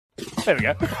There we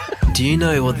go. Do you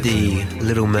know what the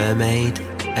Little Mermaid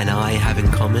and I have in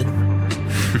common?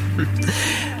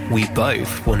 We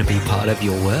both want to be part of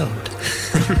your world.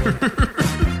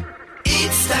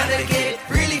 It's time to get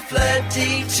really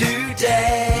flirty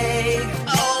today.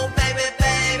 Oh, baby,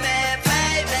 baby,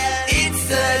 baby. It's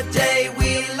the day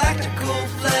we like to call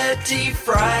Flirty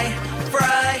Friday.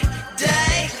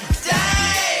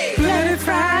 Flirty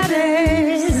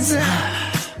Fridays.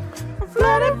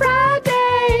 Flirty Fridays.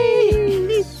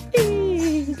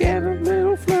 Get a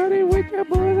little flirty with your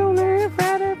boys on every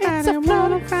Friday. It's a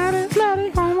flirty Friday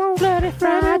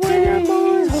with your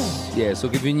boys. Yeah, so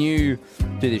if you're new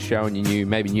to this show and you're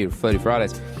maybe new to Flirty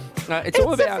Fridays, it's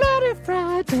all about... Flirty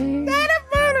Friday.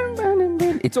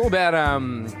 It's all about...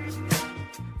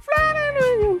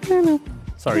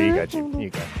 Sorry, you go, Jim. You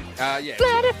go. Yeah.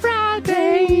 Flirty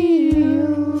Friday.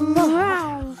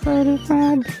 Flirty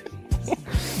Friday.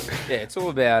 Yeah, it's all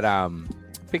about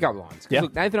pick-up lines. 'Cause Yeah.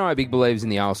 Look, Nathan and I are big believers in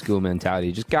the old school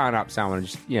mentality. Just going up to someone and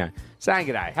just, saying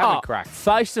good day, having a crack.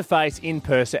 Face to face, in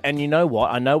person. And you know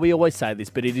what? I know we always say this,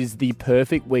 but it is the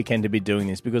perfect weekend to be doing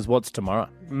this because what's tomorrow?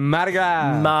 Mardi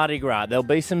Gras. Mardi Gras. There'll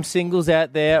be some singles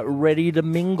out there ready to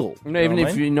mingle. Even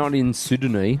if you're not in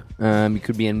Sydney, you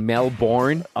could be in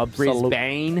Melbourne,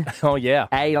 Brisbane, Oh, yeah.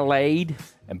 Adelaide,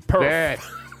 And Perth.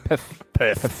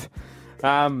 Perth.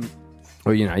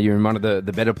 or you're in one of the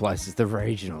better places, the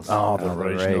regionals. Oh, the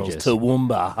regionals. Outrageous.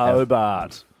 Toowoomba,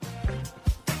 Hobart.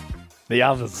 The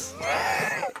others.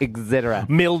 etc.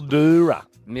 Mildura.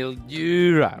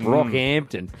 Mildura,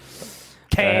 Rockhampton,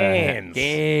 Cairns.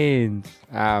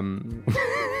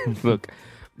 Look,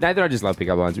 Nathan and I just love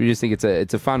pickup lines. We just think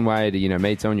it's a fun way to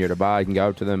meet someone. You're at a bar, you can go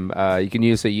up to them. You can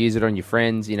also use it on your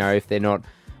friends. If they're not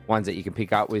ones that you can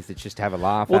pick up with, it's just to have a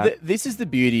laugh. Well, at. this is the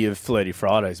beauty of Flirty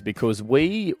Fridays because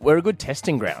we're a good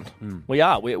testing ground. We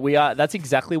are. We are. That's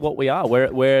exactly what we are.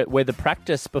 We're the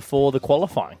practice before the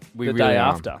qualifying, the really day are.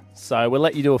 after. So we'll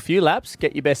let you do a few laps,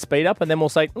 get your best speed up, and then we'll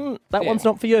say, that one's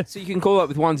not for you. So you can call up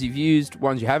with ones you've used,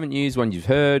 ones you haven't used, ones you've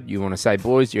heard. You want to say,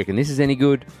 boys, do you reckon this is any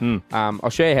good? I'll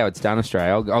show you how it's done,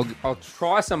 Australia. I'll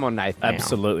try some on Nathan now.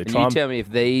 Absolutely. And you tell me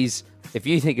if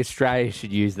you think Australia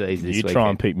should use these this You weekend. try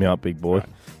and pick me up, big boy. Right.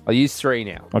 I'll use 3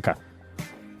 now. Okay.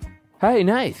 Hey,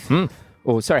 Nath.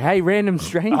 Hey, random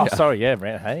stranger. Oh, sorry. Yeah,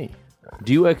 hey.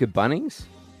 Do you work at Bunnings?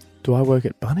 Do I work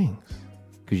at Bunnings?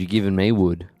 Because you're giving me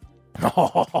wood.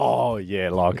 Oh, yeah,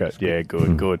 like it. Yeah,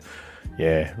 good.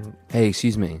 Yeah, Hey,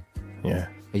 excuse me. yeah.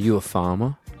 Are you a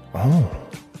farmer? Oh.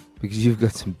 Because you've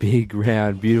got some big,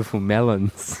 round, beautiful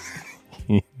melons.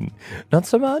 Not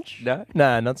so much? No?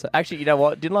 No, not so. Actually, you know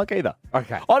what? Didn't like either.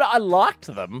 Okay. I liked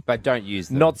them. But don't use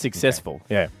them. Not successful.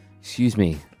 Yeah. Excuse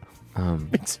me.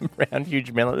 It's a round,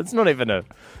 huge melon. It's not even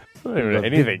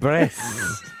anything.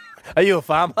 Breasts. Are you a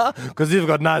farmer? Because you've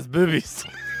got nice boobies.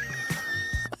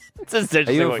 It's Are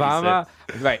essentially you a what farmer?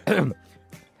 Wait.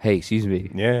 Hey, excuse me.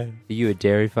 said. Yeah. Are you a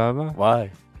dairy farmer?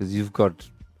 Why? Because you've got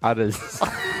udders.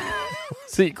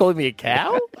 So you're calling me a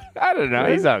cow? I don't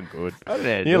know. These aren't good. I don't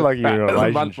know. You're like you're in a One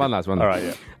relationship. last one. All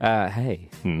right, yeah. Hey,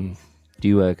 do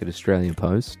you work at Australian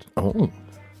Post? Oh.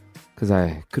 Because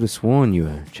I could have sworn you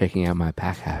were checking out my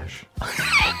pack hash.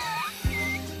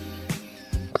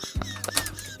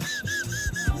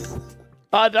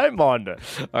 I don't mind it.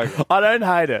 Okay. I don't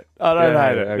hate it. I don't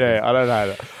hate it. okay. Yeah, I don't hate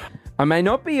it. I may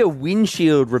not be a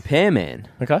windshield repairman,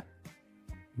 Okay.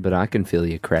 but I can fill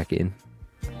your crack in.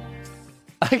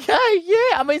 Okay,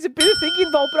 yeah. I mean, it's a bit of thinking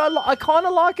involved, but I kind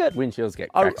of like it. Windshields get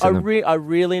I cracks in them.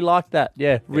 really like that.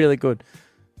 Yeah, really good.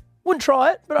 Wouldn't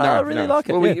try it, but I really like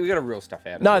it. Well, yeah. we got to reel stuff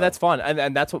out. No, that's fine.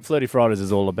 And that's what Flirty Fridays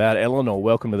is all about. Eleanor,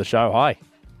 welcome to the show. Hi.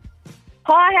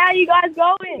 Hi, how you guys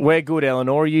going? We're good,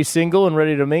 Eleanor. Are you single and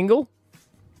ready to mingle?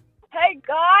 Hey,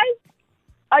 guys,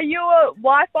 are you a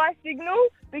Wi-Fi signal?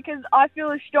 Because I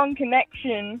feel a strong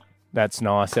connection. That's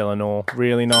nice, Eleanor.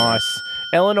 Really nice.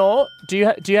 Eleanor, do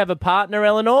you have a partner,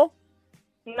 Eleanor?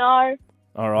 No,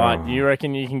 All right. You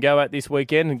reckon you can go out this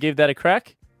weekend and give that a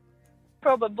crack?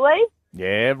 probably.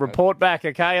 Yeah, report back,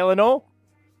 okay, Eleanor?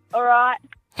 All right.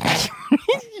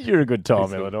 You're a good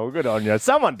time, Eleanor. Good on you.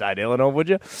 Someone date Eleanor, would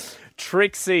you?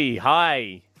 Trixie,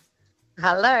 hi.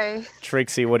 Hello.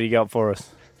 Trixie, what do you got for us?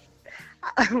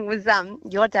 Was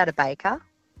your dad a baker?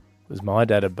 Was my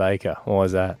dad a baker? Why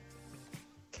is that?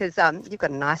 Because you've got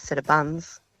a nice set of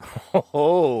buns.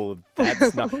 Oh,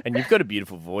 that's not. And you've got a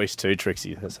beautiful voice too,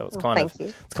 Trixie. So it's kind Thank of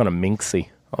you. it's kind of minxy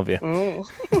of you.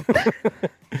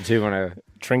 Do you want to?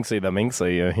 Trinksy the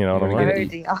minxy, you know what I Wanna mean?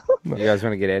 get Oh it? dear. You guys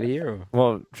want to get out of here? Or?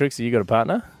 Well, Trixie, you got a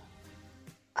partner?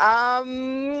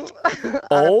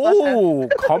 Oh,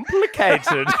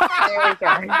 Complicated. there we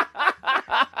go.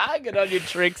 Good on you,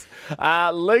 Trix.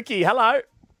 Lukey, hello.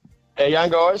 How you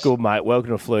going, guys? Good, mate. Welcome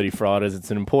to Flirty Fridays.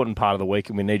 It's an important part of the week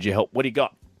and we need your help. What do you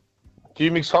got? Do you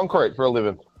mix concrete for a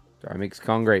living? Do I mix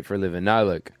concrete for a living? No,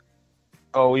 Luke.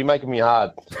 Oh, you're making me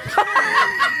hard.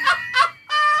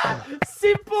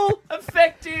 Simple,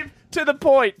 effective, to the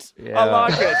point. Yeah, I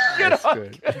like it.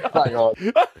 good. Hang on.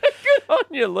 Good on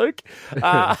you, Luke.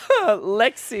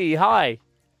 Lexi, hi.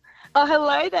 Oh,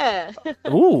 hello there.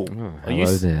 Ooh,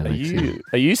 hello there, Lexi.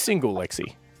 Are you single,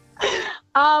 Lexi?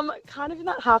 Kind of in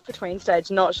that half between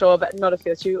stage. Not sure, but not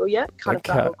official yet. Kind of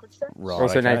that awkward stage. Right.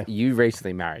 Also, okay. Nate, you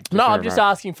recently married. No, I'm just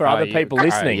asking for other people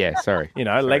listening. Yeah, sorry. You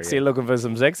know, Sorry, Lexi yeah. looking for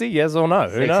some sexy? Yes or no?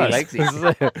 Who Sexy knows?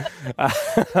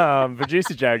 Lexi.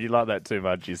 Producer Jared, you like that too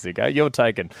much, you sicko. You're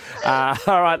taken. All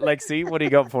right, Lexi, what do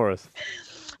you got for us?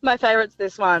 My favourite's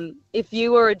this one. If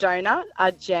you were a donut,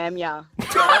 I'd jam ya.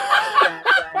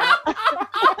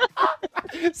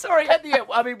 Sorry, at the end,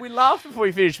 I mean, we laughed before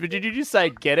we finished, but did you just say,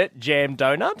 get it, jam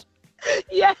donut?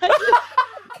 Yeah.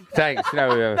 Thanks. No,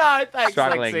 we were No, thanks,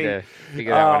 struggling Lexi. to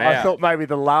figure that one out. I thought maybe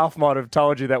the laugh might have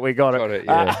told you that we got it. Got it,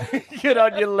 yeah. Good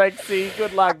on you, Lexi.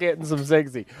 Good luck getting some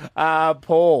sexy.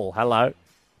 Paul, hello.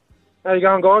 How you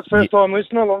going, guys? First time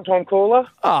listener, long time caller.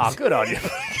 Oh, good on you.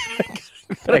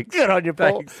 Good on you,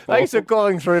 Paul. Thanks for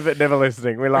calling through but never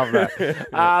listening. We love that.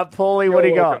 Paulie, what do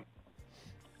you got?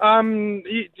 Do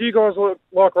you guys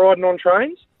like riding on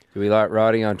trains? Do we like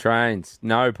riding on trains?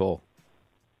 No, Paul.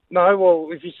 No, well,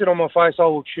 if you sit on my face, I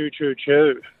will chew, chew,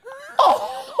 chew.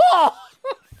 Oh,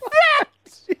 that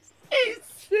is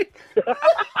easy.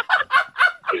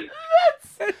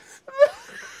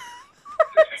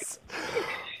 That's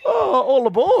all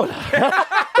aboard.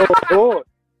 Oh,